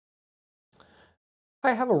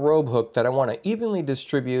I have a robe hook that I want to evenly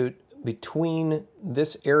distribute between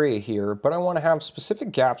this area here, but I want to have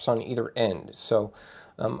specific gaps on either end. So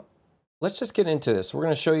let's just get into this. We're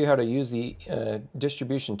going to show you how to use the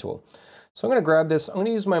distribution tool. So I'm going to grab this. I'm going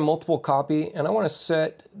to use my multiple copy, and I want to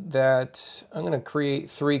set that I'm going to create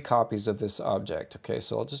 3 copies of this object. Okay,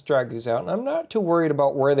 so I'll just drag these out, and I'm not too worried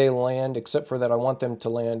about where they land, except for that I want them to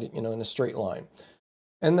land, in a straight line.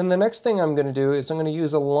 And then the next thing I'm going to do is I'm going to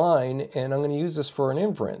use a line, and I'm going to use this for an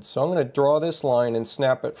inference. So I'm going to draw this line and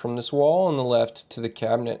snap it from this wall on the left to the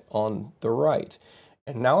cabinet on the right.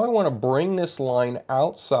 And now I want to bring this line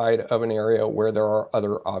outside of an area where there are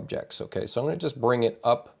other objects. Okay, so I'm going to just bring it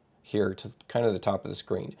up here to kind of the top of the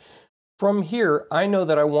screen. From here, I know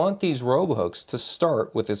that I want these robe hooks to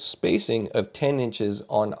start with a spacing of 10 inches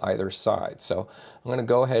on either side. So I'm going to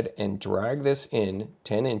go ahead and drag this in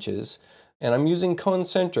 10 inches. And I'm using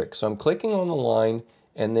concentric, so I'm clicking on the line,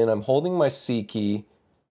 and then I'm holding my C key,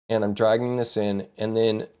 and I'm dragging this in, and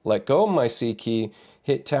then let go of my C key,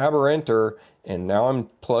 hit Tab or Enter, and now I'm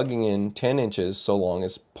plugging in 10 inches so long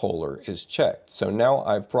as polar is checked. So now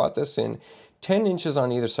I've brought this in 10 inches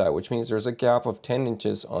on either side, which means there's a gap of 10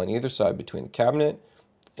 inches on either side between the cabinet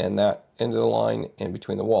and that end of the line, and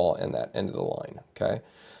between the wall and that end of the line, okay?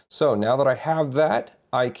 So now that I have that,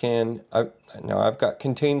 now I've got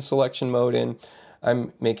contain selection mode in.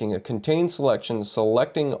 I'm making a contain selection,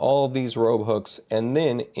 selecting all of these robe hooks, and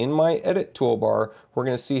then in my edit toolbar, we're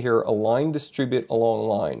going to see here align distribute along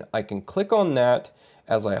line. I can click on that.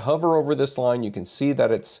 As I hover over this line, you can see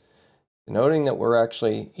that it's denoting that we're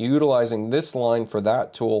actually utilizing this line for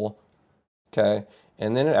that tool, okay?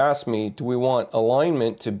 And then it asks me, do we want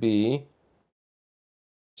alignment to be,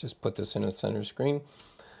 just put this in a center screen,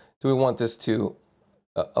 do we want this to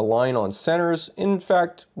align on centers? In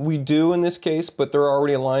fact, we do in this case, but they're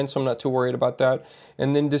already aligned, so I'm not too worried about that.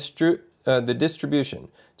 And then the distribution.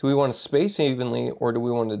 Do we want to space evenly, or do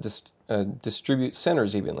we want to distribute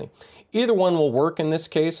centers evenly? Either one will work in this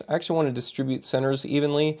case. I actually want to distribute centers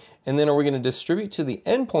evenly. And then are we going to distribute to the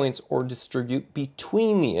endpoints or distribute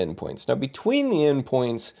between the endpoints? Now, between the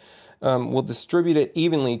endpoints, we'll distribute it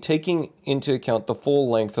evenly, taking into account the full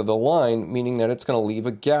length of the line, meaning that it's going to leave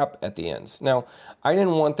a gap at the ends. Now, I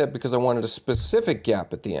didn't want that because I wanted a specific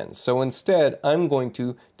gap at the ends. So instead, I'm going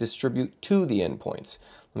to distribute to the endpoints.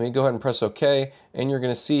 Let me go ahead and press OK, and you're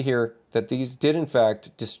going to see here that these did in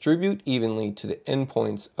fact distribute evenly to the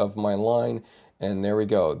endpoints of my line. And there we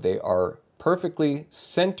go. They are perfectly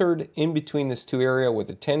centered in between this 2 area with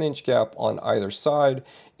a 10-inch gap on either side,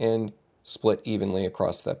 and split evenly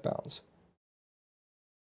across that bounds.